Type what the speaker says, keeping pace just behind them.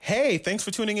Hey, thanks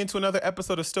for tuning in to another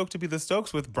episode of Stoked to be the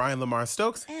Stokes with Brian Lamar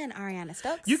Stokes. And Ariana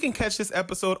Stokes. You can catch this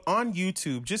episode on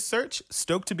YouTube. Just search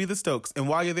Stoked to be the Stokes. And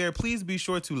while you're there, please be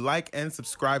sure to like and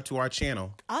subscribe to our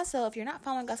channel. Also, if you're not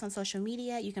following us on social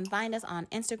media, you can find us on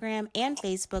Instagram and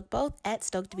Facebook, both at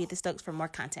Stoked to be the Stokes for more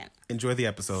content. Enjoy the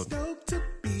episode. Stoked to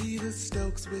be the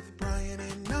Stokes with Brian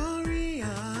and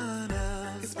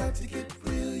Ariana. It's about to get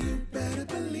real, you better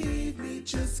believe me.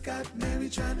 Just got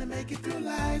married, trying to make it through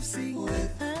life. See,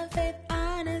 with faith,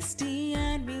 honesty,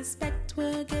 and respect,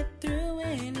 we'll get through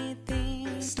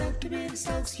anything. Stoked to be the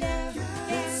Stokes, yeah.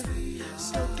 Yes, we are.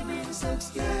 Stoked to be the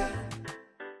Stokes, yeah.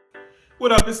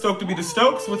 What up? It's Stoked to be the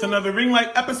Stokes with another Ring Light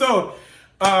episode.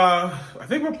 I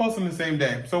think we're posting the same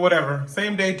day. So whatever.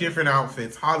 Same day, different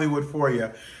outfits. Hollywood for you.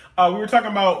 We were talking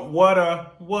about what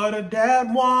a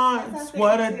dad wants,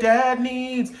 what a dad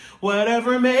needs,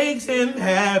 whatever makes him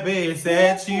happy.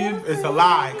 Sets you. It's a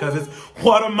lie because it's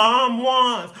what a mom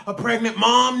wants, a pregnant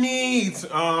mom needs.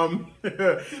 So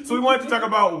we wanted to talk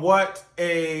about what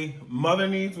a mother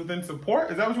needs within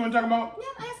support. Is that what you want to talk about?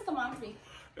 Yeah, I asked the mom to be.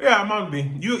 Yeah, mom to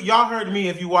be. Y'all heard me.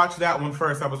 If you watched that one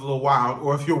first, I was a little wild,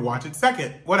 or if you'll watch it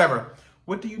second, whatever.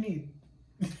 What do you need?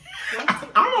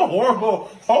 I'm a horrible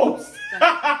host.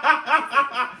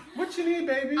 What you need,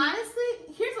 baby?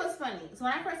 Honestly, here's what's funny. So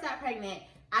when I first got pregnant,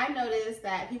 I noticed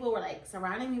that people were like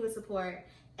surrounding me with support,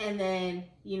 and then,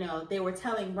 you know, they were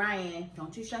telling Brian,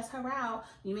 don't you stress her out.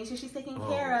 You make sure she's taken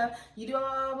care of. You do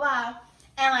blah, blah, blah.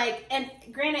 And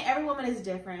granted, every woman is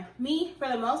different. Me, for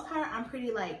the most part, I'm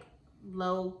pretty like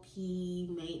low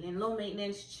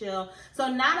maintenance, chill. So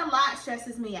not a lot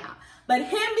stresses me out. But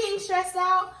him being stressed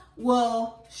out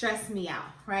will stress me out,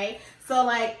 right? So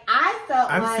like I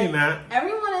felt I've seen that.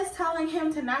 Everyone is telling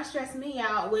him to not stress me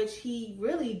out, which he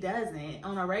really doesn't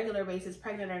on a regular basis,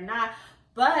 pregnant or not.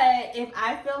 But if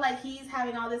I feel like he's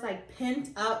having all this like pent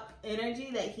up energy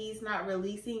that he's not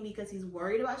releasing because he's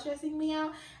worried about stressing me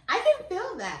out, I can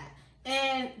feel that.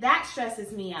 And that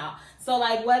stresses me out. So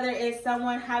like whether it's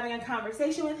someone having a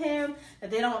conversation with him that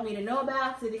they don't want me to know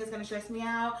about because they think it's going to stress me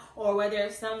out, or whether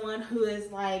it's someone who is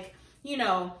like, you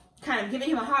know, kind of giving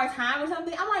him a hard time or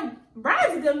something. I'm like,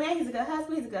 Brian's a good man. He's a good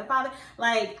husband. He's a good father.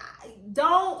 Like,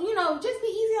 don't, you know, just be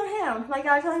easy on him. Like,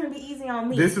 y'all telling him to be easy on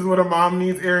me. This is what a mom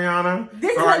needs, Ariana?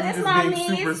 This is or what are you this just mom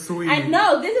being needs. super sweet? I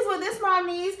know. This is what this mom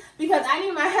needs because I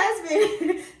need my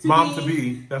husband to Mom be. to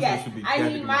be. That's yes, what it should be. I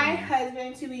Daddy need to my be.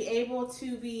 husband to be able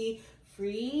to be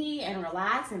free and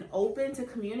relaxed and open to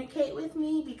communicate with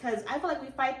me, because I feel like we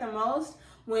fight the most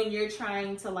when you're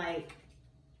trying to like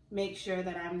make sure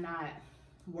that I'm not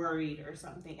worried or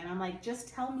something, and I'm like,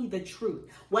 just tell me the truth.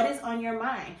 What is on your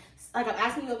mind? Like, I'm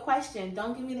asking you a question,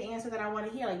 don't give me the answer that I want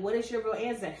to hear. Like, what is your real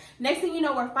answer? Next thing you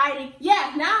know, we're fighting.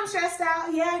 Yeah, now I'm stressed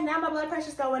out. Yeah, now my blood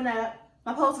pressure's going up,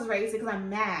 my pulse is racing because I'm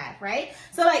mad, right?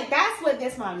 So like, that's what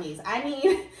this mom needs. I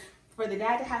need for the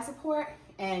dad to have support,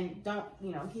 and don't,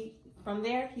 you know, he from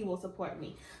there he will support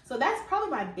me. So that's probably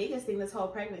my biggest thing this whole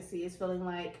pregnancy, is feeling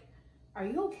like, are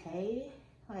you okay?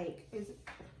 Like,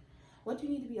 what do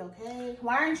you need to be okay?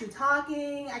 Why aren't you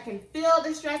talking? I can feel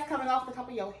the stress coming off the top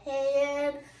of your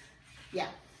head. Yeah,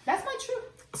 that's my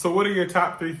truth. So what are your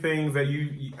top three things that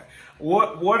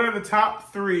what are the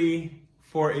top three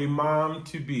for a mom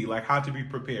to be? Like, how to be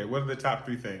prepared? What are the top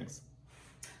three things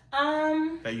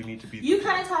that you need to be You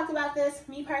prepared? kind of talked about this.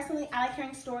 Me personally, I like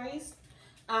hearing stories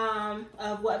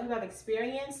of what people have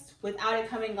experienced without it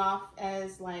coming off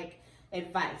as like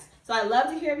advice. So I love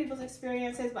to hear people's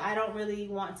experiences, but I don't really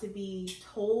want to be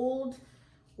told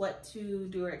what to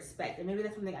do or expect. And maybe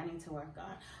that's something I need to work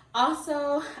on.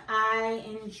 Also, I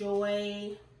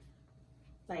enjoy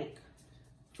like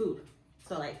food.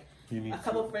 So like a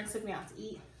couple of friends took me out to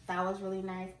eat. That was really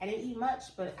nice. I didn't eat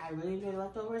much, but I really enjoyed the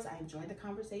leftovers. I enjoyed the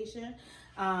conversation.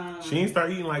 She didn't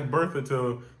start eating like Bertha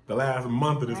till the last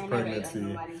month of this I never ate like pregnancy.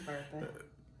 nobody's birthday.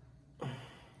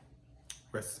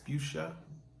 Respucia,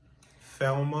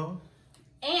 Thelma.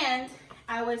 And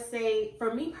I would say,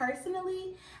 for me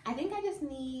personally, I think I just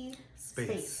need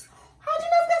space. How'd you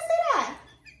know I was gonna say that?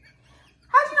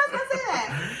 How'd you know I was gonna say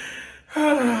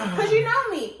that? Because you know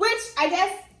me. Which, I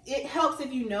guess, it helps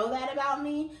if you know that about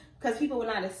me, because people would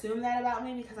not assume that about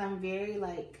me, because I'm very,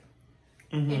 like,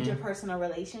 interpersonal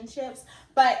relationships.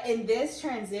 But in this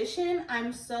transition,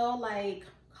 I'm so, like,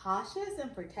 cautious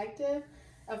and protective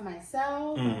of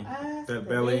myself, of us, that of the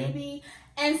belly. baby.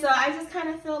 And so I just kind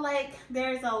of feel like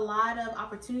there's a lot of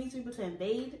opportunities for people to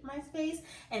invade my space,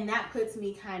 and that puts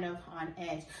me kind of on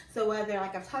edge. So whether,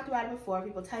 like I've talked about it before,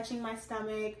 people touching my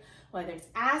stomach, whether it's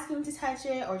asking to touch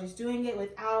it or just doing it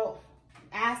without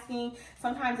asking.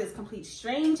 Sometimes it's complete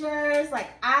strangers. Like,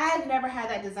 I've never had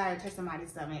that desire to touch somebody's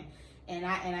stomach, and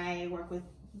I work with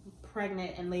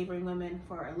pregnant and laboring women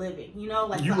for a living. You know,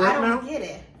 like You so work I don't now? get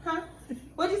it, huh?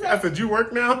 What'd you say? I said, you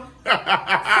work now?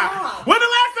 Stop. When the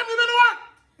last time you been to work?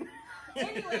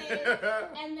 Anyway,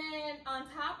 and then on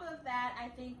top of that, I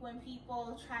think when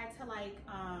people try to like,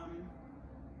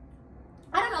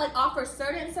 I don't know, like offer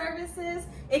certain services,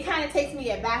 it kind of takes me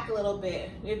back a little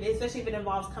bit, especially if it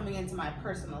involves coming into my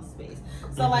personal space.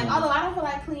 So like, although I don't feel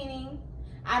like cleaning,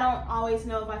 I don't always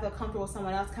know if I feel comfortable with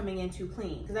someone else coming in to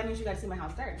clean, because that means you got to see my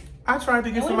house dirty. I tried to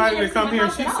get And somebody when to you come see here my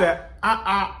and she house said,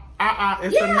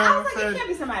 it's Yeah, a I no. was like, it can't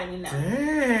be somebody we know.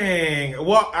 Dang.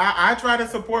 Well, I try to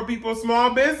support people's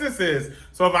small businesses.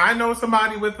 So if I know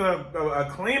somebody with a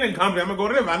cleaning company, I'm going to go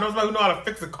to them. If I know somebody who know how to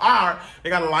fix a car, they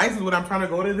got a license with, I'm trying to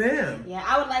go to them. Yeah,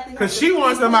 I would like to. Because she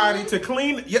wants somebody to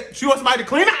clean, she wants somebody to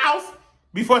clean the house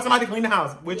before somebody clean the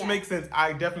house, which Yeah. makes sense.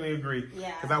 I definitely agree.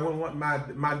 Yeah. Because I wouldn't want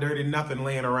my dirty nothing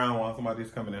laying around while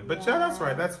somebody's coming in. But yeah, that's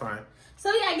right. That's fine.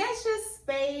 So yeah, I guess just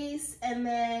space, and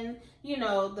then you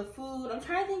know the food. I'm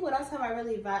trying to think what else have I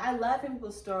really valued. I love hearing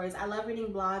people's stories. I love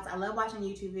reading blogs. I love watching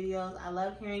YouTube videos. I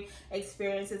love hearing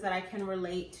experiences that I can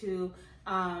relate to.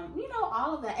 You know,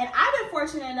 all of that. And I've been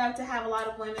fortunate enough to have a lot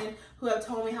of women who have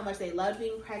told me how much they love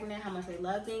being pregnant, how much they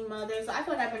love being mothers. So I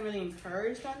feel like I've been really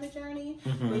encouraged on the journey,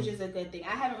 which is a good thing.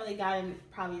 I haven't really gotten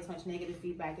probably as much negative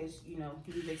feedback as, you know,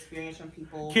 you've experienced from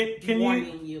people Can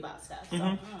warning you about stuff. So, I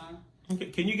don't know.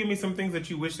 Can you give me some things that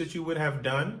you wish that you would have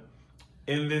done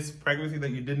in this pregnancy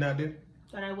that you did not do?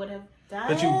 That I would have done.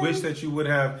 That you wish that you would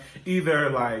have either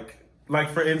like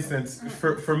for instance,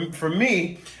 for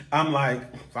me, I'm like,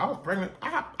 if I was pregnant,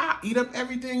 I eat up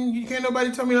everything. You can't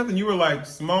nobody tell me nothing. You were like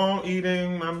small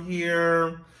eating. I'm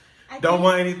here. Don't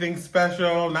want anything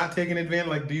special. Not taking advantage.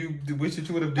 Like, do you wish that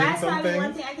you would have done That's something? probably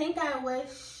one thing. I think I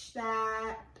wish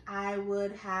that I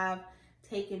would have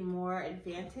taken more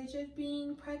advantage of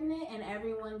being pregnant and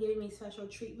everyone giving me special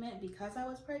treatment because I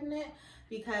was pregnant,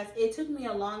 because it took me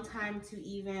a long time to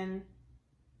even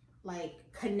like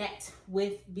connect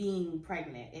with being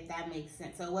pregnant, if that makes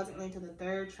sense. So it wasn't really until the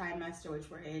third trimester, which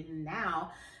we're in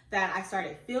now, that I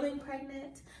started feeling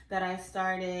pregnant, that I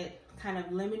started kind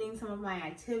of limiting some of my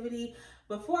activity.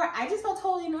 Before, I just felt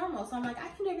totally normal. So I'm like, I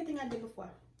can do everything I did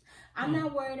before. I'm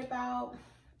not worried about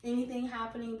anything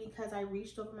happening because I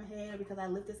reached over my head or because I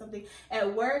lifted something.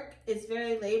 At work, it's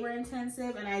very labor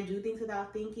intensive and I do things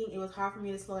without thinking. It was hard for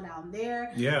me to slow down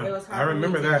there. Yeah, it was hard I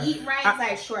remember for me that. to eat right because I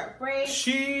had short breaks.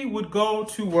 She would go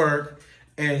to work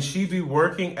and she'd be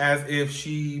working as if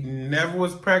she never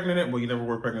was pregnant. Well, you never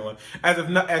were pregnant, as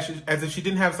if she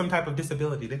didn't have some type of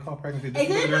disability. They call pregnancy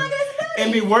disability.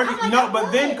 And be working,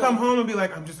 but then come home and be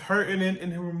like, I'm just hurting,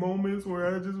 and there were moments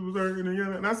where I just was hurting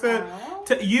again. And I said,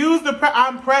 to use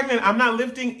I'm pregnant. I'm not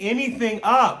lifting anything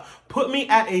up. Put me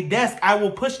at a desk. I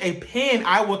will push a pen.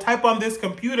 I will type on this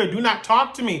computer. Do not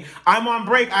talk to me. I'm on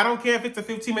break. I don't care if it's a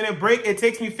 15-minute break. It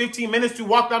takes me 15 minutes to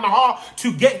walk down the hall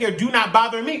to get here. Do not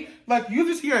bother me. Like, use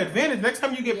this to your advantage. Next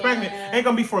time you get pregnant, ain't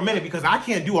gonna be for a minute because I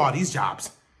can't do all these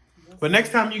jobs. But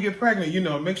next time you get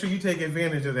pregnant, make sure you take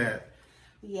advantage of that.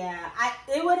 Yeah,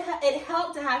 it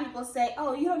helped to have people say,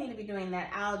 "Oh, you don't need to be doing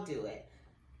that. I'll do it,"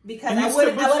 because I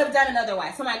would have done it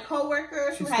otherwise. So my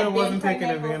coworkers who had been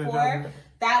pregnant before,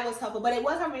 that was helpful. But it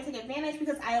was hard for me to take advantage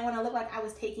because I didn't want to look like I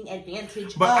was taking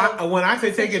advantage. But when I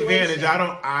say take advantage,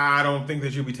 I don't think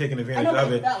that you'll be taking advantage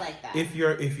of it. Felt like that. If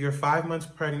you're 5 months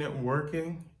pregnant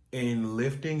working and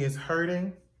lifting is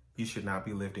hurting, you should not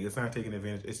be lifting. It's not taking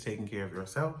advantage. It's taking care of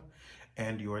yourself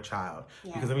and your child.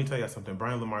 Yeah. Because let me tell you something.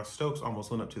 Brian Lamar Stokes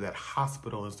almost went up to that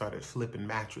hospital and started flipping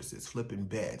mattresses, flipping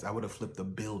beds. I would have flipped the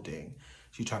building.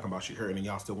 She talking about she hurting and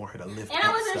y'all still want her to lift. And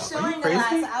I wasn't showing a lot,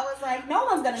 so I was like, no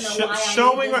one's gonna know why I'm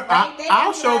showing her.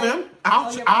 I'll show them.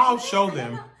 I'll show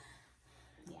them.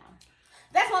 Yeah,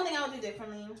 that's one thing I would do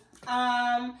differently.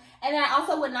 And I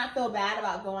also would not feel bad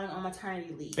about going on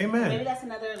maternity leave. Amen. Maybe that's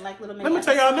another little. Let me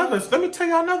tell y'all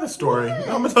another story. I'm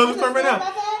gonna tell this story right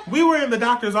now. We were in the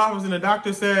doctor's office and the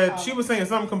doctor said she was saying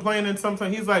something, complaining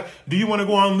something. He's like, "Do you want to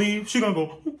go on leave?" She gonna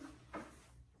go.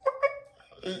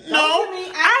 No,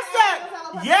 I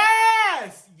said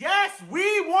yes.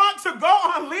 We want to go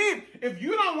on leave. If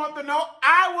you don't want to know,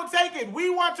 I will take it.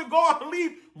 We want to go on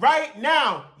leave right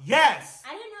now. Yes.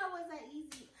 I didn't know it was that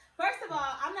easy. First of all,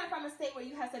 I'm not from a state where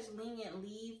you have such lenient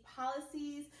leave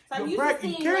policies. So I'm used to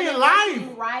seeing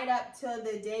women right up to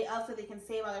the day of so they can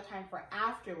save all their time for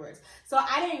afterwards. So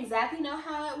I didn't exactly know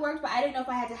how it worked, but I didn't know if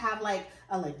I had to have like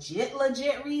a legit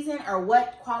reason or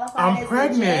what qualified as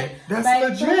pregnant. legit.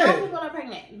 That's legit. A lot of people are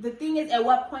pregnant. the thing is, at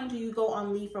what point do you go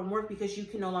on leave from work because you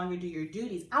can no longer do your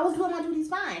duties? I was doing my duties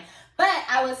fine, but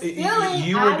I was feeling...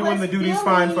 You were doing the duties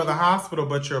fine for the hospital,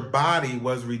 but your body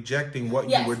was rejecting what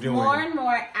you were doing. More and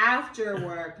more after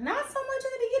work. Not so much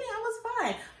in the beginning, I was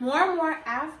fine. More and more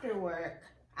after work,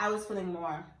 I was feeling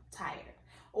more tired.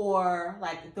 Or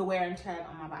like the wear and tear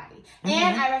on my body.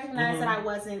 And I recognized that I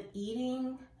wasn't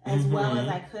eating as well as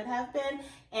I could have been.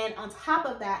 And on top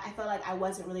of that, I felt like I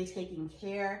wasn't really taking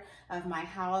care of my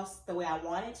house the way I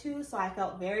wanted to. So I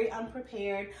felt very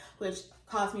unprepared, which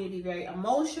caused me to be very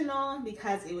emotional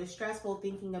because it was stressful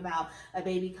thinking about a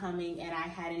baby coming and I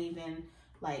hadn't even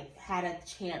like had a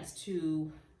chance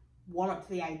to warm up to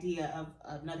the idea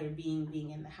of another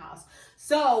being in the house.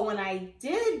 So when I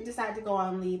did decide to go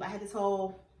on leave, I had this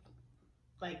whole,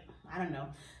 like, I don't know,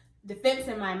 defense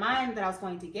in my mind that I was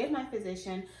going to give my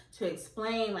physician to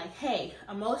explain, like, hey,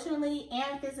 emotionally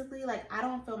and physically, like, I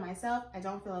don't feel myself. I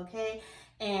don't feel okay.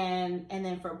 And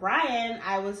then for Brian,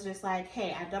 I was just like,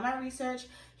 hey, I've done my research.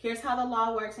 Here's how the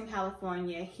law works in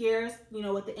California. Here's,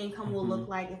 what the income will look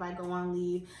like if I go on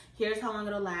leave. Here's how long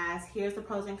it'll last. Here's the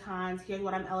pros and cons. Here's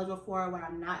what I'm eligible for, what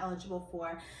I'm not eligible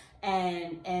for.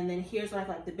 And then here's what I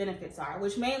feel like the benefits are,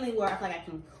 which mainly where I feel like I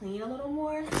can clean a little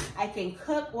more. I can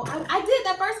cook. Well, I did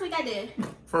that first week. I did.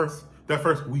 That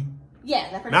first week. Yeah,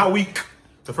 that first Not week. week.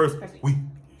 The first week.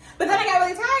 But then I got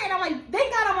really tired and I'm like,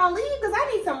 thank God I'm on leave because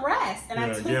I need some rest. And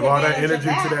I took give all that advantage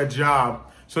energy of to that job.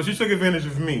 So she took advantage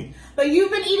of me. But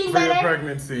you've been eating for better. your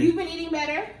pregnancy. You've been eating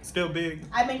better. Still big.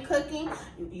 I've been cooking.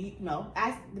 The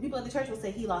people at the church will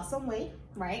say he lost some weight,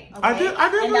 right? Okay. I did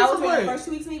and lose that was some for the weight. first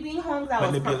 2 weeks of me being home because I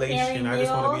was preparing Manipulation. I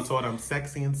just want to be meals. told I'm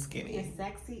sexy and skinny. You're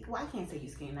sexy. Well, I can't say you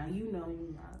skinny now. You know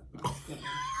you're not skinny.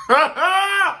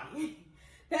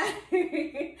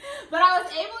 But I was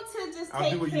able to just I'll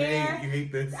take do what care. you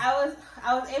hate this. I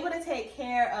was able to take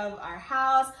care of our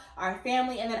house, our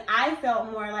family, and then I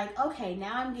felt more like, okay,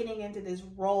 now I'm getting into this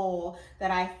role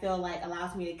that I feel like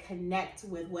allows me to connect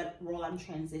with what role I'm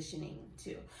transitioning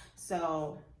to.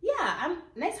 So yeah,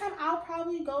 next time I'll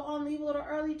probably go on leave a little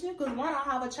early too, because one, I'll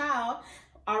have a child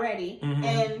already,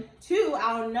 and two,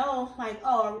 I'll know like,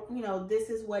 oh,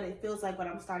 this is what it feels like when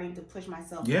I'm starting to push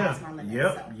myself past my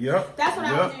limits. Yep. That's what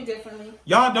I would do differently.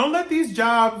 Y'all don't let these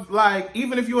jobs, like,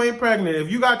 even if you ain't pregnant,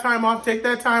 if you got time off, take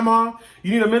that time off.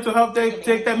 You need a mental health day,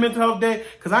 take that mental health day.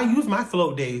 Because I use my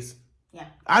float days. Yeah.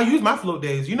 I use my float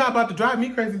days. You're not about to drive me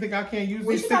crazy. Think I can't use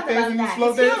these sick days and these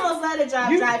float He days? almost let a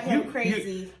job drive him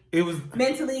crazy. It was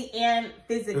mentally and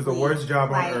physically. It was the worst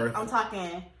job on earth. I'm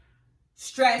talking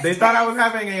stress. They thought I was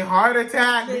having a heart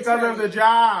attack because of the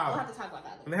job. We'll have to talk about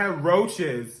that later. And they had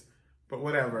roaches. But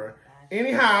whatever.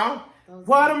 Anyhow,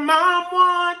 what a mom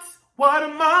wants, what a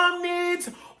mom needs,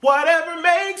 whatever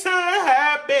makes her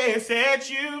happy sets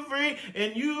you free.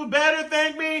 And you better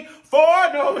thank me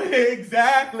for knowing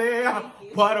exactly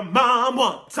what a mom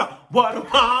wants, what a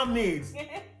mom needs.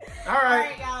 All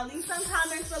right, y'all. Leave some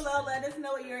comments below. Let us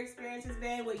know what your experience has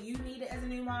been, what you needed as a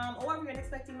new mom, or if you're an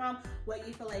expecting mom, what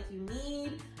you feel like you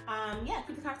need.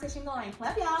 Keep the conversation going.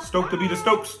 Love y'all. Stoked to be the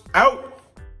Stokes. Out.